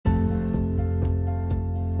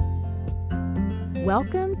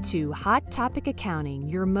Welcome to Hot Topic Accounting,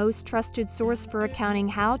 your most trusted source for accounting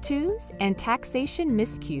how-tos and taxation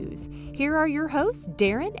miscues. Here are your hosts,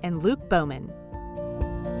 Darren and Luke Bowman.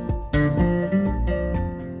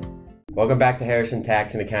 Welcome back to Harrison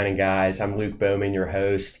Tax and Accounting, guys. I'm Luke Bowman, your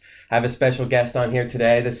host. I have a special guest on here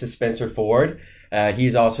today. This is Spencer Ford.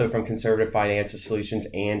 He's also from Conservative Financial Solutions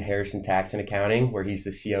and Harrison Tax and Accounting, where he's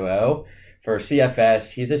the COO. For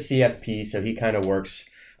CFS, he's a CFP, so he kind of works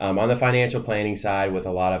on the financial planning side with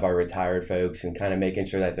a lot of our retired folks and kind of making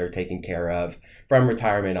sure that they're taken care of from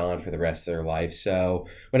retirement on for the rest of their life. So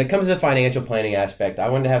when it comes to the financial planning aspect, I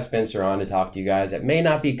wanted to have Spencer on to talk to you guys that may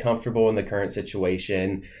not be comfortable in the current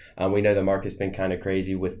situation. We know the market's been kind of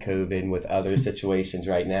crazy with COVID and with other situations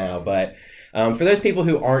right now. But for those people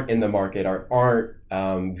who aren't in the market or aren't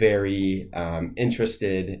very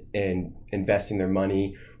interested in investing their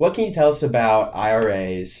money, what can you tell us about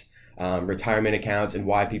IRAs, retirement accounts, and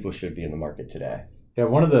why people should be in the market today? Yeah,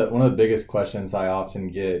 one of the biggest questions I often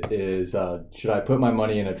get is, should I put my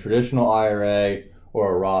money in a traditional IRA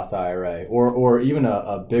or a Roth IRA? Or even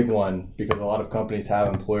a big one, because a lot of companies have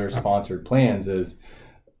employer-sponsored plans, is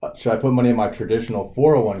should I put money in my traditional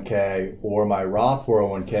 401k or my Roth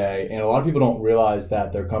 401k? And a lot of people don't realize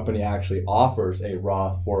that their company actually offers a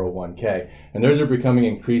Roth 401k. And those are becoming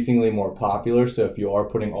increasingly more popular. So if you are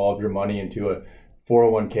putting all of your money into a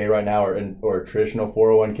 401k right now or a traditional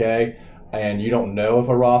 401k and you don't know if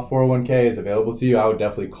a Roth 401k is available to you, I would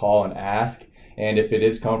definitely call and ask. And if it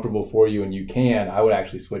is comfortable for you and you can, I would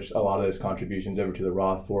actually switch a lot of those contributions over to the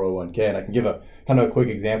Roth 401k. And I can give a kind of a quick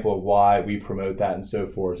example of why we promote that and so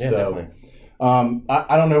forth. Yeah, so definitely.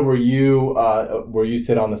 I don't know where you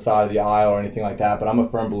sit on the side of the aisle or anything like that, but I'm a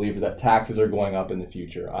firm believer that taxes are going up in the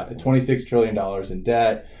future. $26 trillion in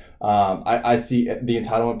debt. I see the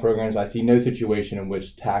entitlement programs. I see no situation in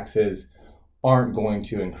which taxes aren't going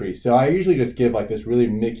to increase. So I usually just give like this really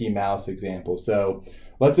Mickey Mouse example. So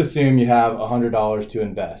let's assume you have $100 to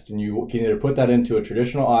invest, and you can either put that into a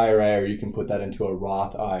traditional IRA or you can put that into a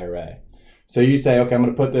Roth IRA. So you say, okay, I'm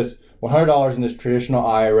going to put this $100 in this traditional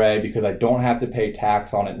IRA because I don't have to pay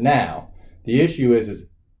tax on it now. The issue is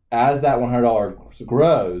as that $100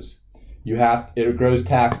 grows, it grows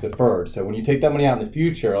tax deferred. So when you take that money out in the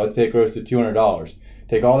future, let's say it grows to $200,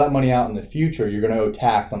 take all that money out in the future, you're going to owe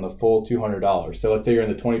tax on the full $200. So let's say you're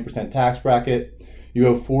in the 20% tax bracket, you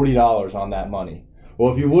owe $40 on that money.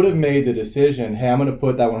 Well, if you would have made the decision, hey, I'm going to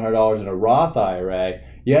put that $100 in a Roth IRA,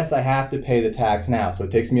 yes, I have to pay the tax now. So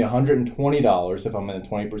it takes me $120 if I'm in the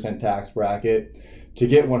 20% tax bracket to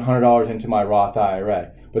get $100 into my Roth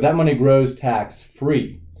IRA. But that money grows tax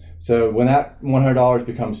free. So when that $100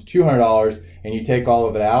 becomes $200 and you take all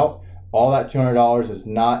of it out, all that $200 is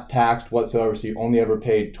not taxed whatsoever. So you only ever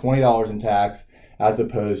paid $20 in tax as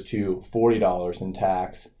opposed to $40 in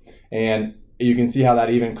tax. And you can see how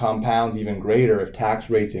that even compounds even greater if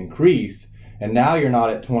tax rates increase. And now you're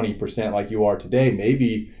not at 20% like you are today.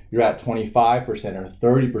 Maybe you're at 25% or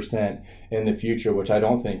 30% in the future, which I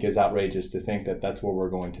don't think is outrageous to think that that's where we're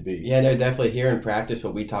going to be. Yeah, no, definitely. Here in practice,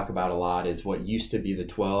 what we talk about a lot is what used to be the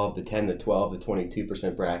 12, the 10, the 12, the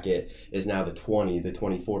 22% bracket is now the 20, the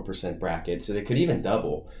 24% bracket. So they could even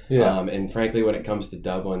double. Yeah. And frankly, when it comes to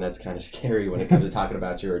doubling, that's kind of scary when it comes to talking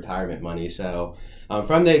about your retirement money. So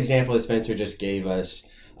from the example that Spencer just gave us,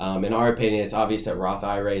 in our opinion, it's obvious that Roth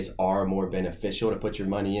IRAs are more beneficial to put your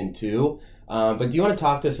money into. But do you want to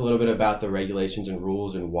talk to us a little bit about the regulations and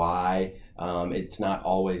rules and why it's not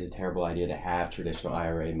always a terrible idea to have traditional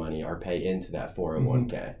IRA money or pay into that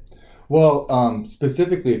 401k? Well,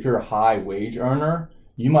 specifically, if you're a high wage earner,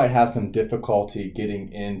 you might have some difficulty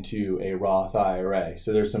getting into a Roth IRA.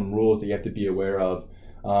 So there's some rules that you have to be aware of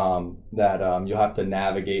that you'll have to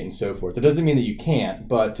navigate and so forth. It doesn't mean that you can't,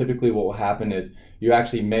 but typically what will happen is you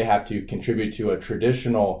actually may have to contribute to a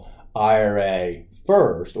traditional IRA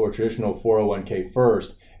first or traditional 401k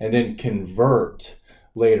first and then convert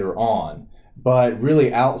later on. But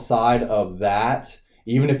really outside of that,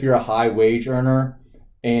 even if you're a high wage earner,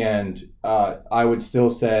 and I would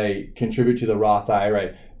still say contribute to the Roth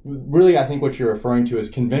IRA. Really, I think what you're referring to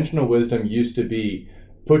is conventional wisdom used to be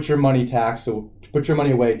put your money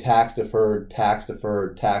away tax deferred,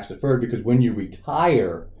 because when you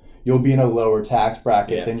retire, you'll be in a lower tax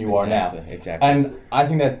bracket than you are now. Exactly. And I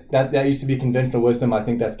think that used to be conventional wisdom. I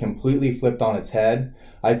think that's completely flipped on its head.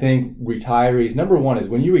 I think retirees, number one is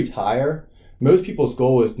when you retire, most people's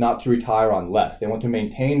goal is not to retire on less. They want to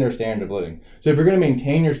maintain their standard of living. So if you're going to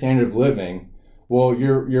maintain your standard of living, well,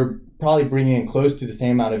 you're probably bringing in close to the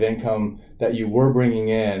same amount of income that you were bringing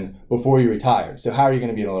in before you retired. So how are you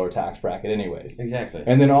going to be in a lower tax bracket anyways? Exactly.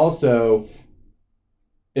 And then also,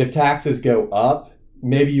 if taxes go up,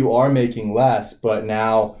 maybe you are making less, but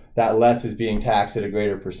now that less is being taxed at a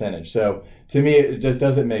greater percentage. So to me, it just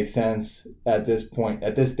doesn't make sense at this point,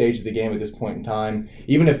 at this stage of the game, at this point in time.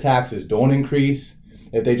 Even if taxes don't increase,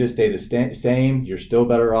 if they just stay the same, you're still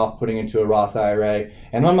better off putting into a Roth IRA.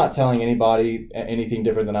 And I'm not telling anybody anything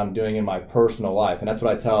different than I'm doing in my personal life. And that's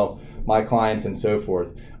what I tell my clients and so forth.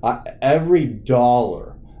 Every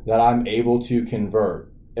dollar that I'm able to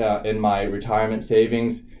convert in my retirement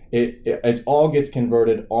savings, it all gets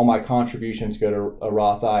converted. All my contributions go to a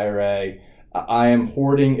Roth IRA. I am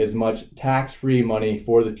hoarding as much tax-free money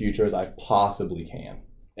for the future as I possibly can.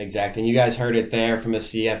 Exactly. And you guys heard it there from a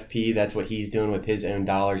CFP. That's what he's doing with his own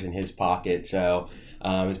dollars in his pocket. So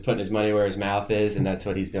he's putting his money where his mouth is, and that's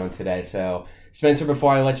what he's doing today. So Spencer,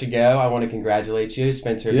 before I let you go, I want to congratulate you.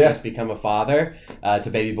 Spencer has just become a father to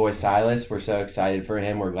baby boy Silas. We're so excited for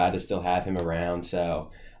him. We're glad to still have him around. So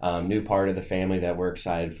new part of the family that we're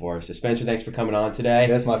excited for. So Spencer, thanks for coming on today.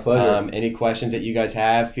 That's my pleasure. Any questions that you guys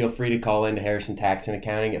have, feel free to call into Harrison Tax and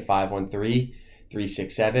Accounting at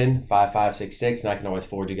 513-367-5566, and I can always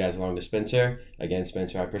forward you guys along to Spencer. Again,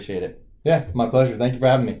 Spencer, I appreciate it. Yeah, my pleasure. Thank you for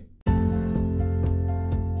having me.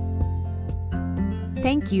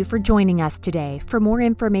 Thank you for joining us today. For more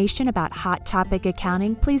information about Hot Topic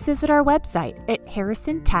Accounting, please visit our website at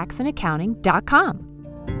harrisontaxandaccounting.com.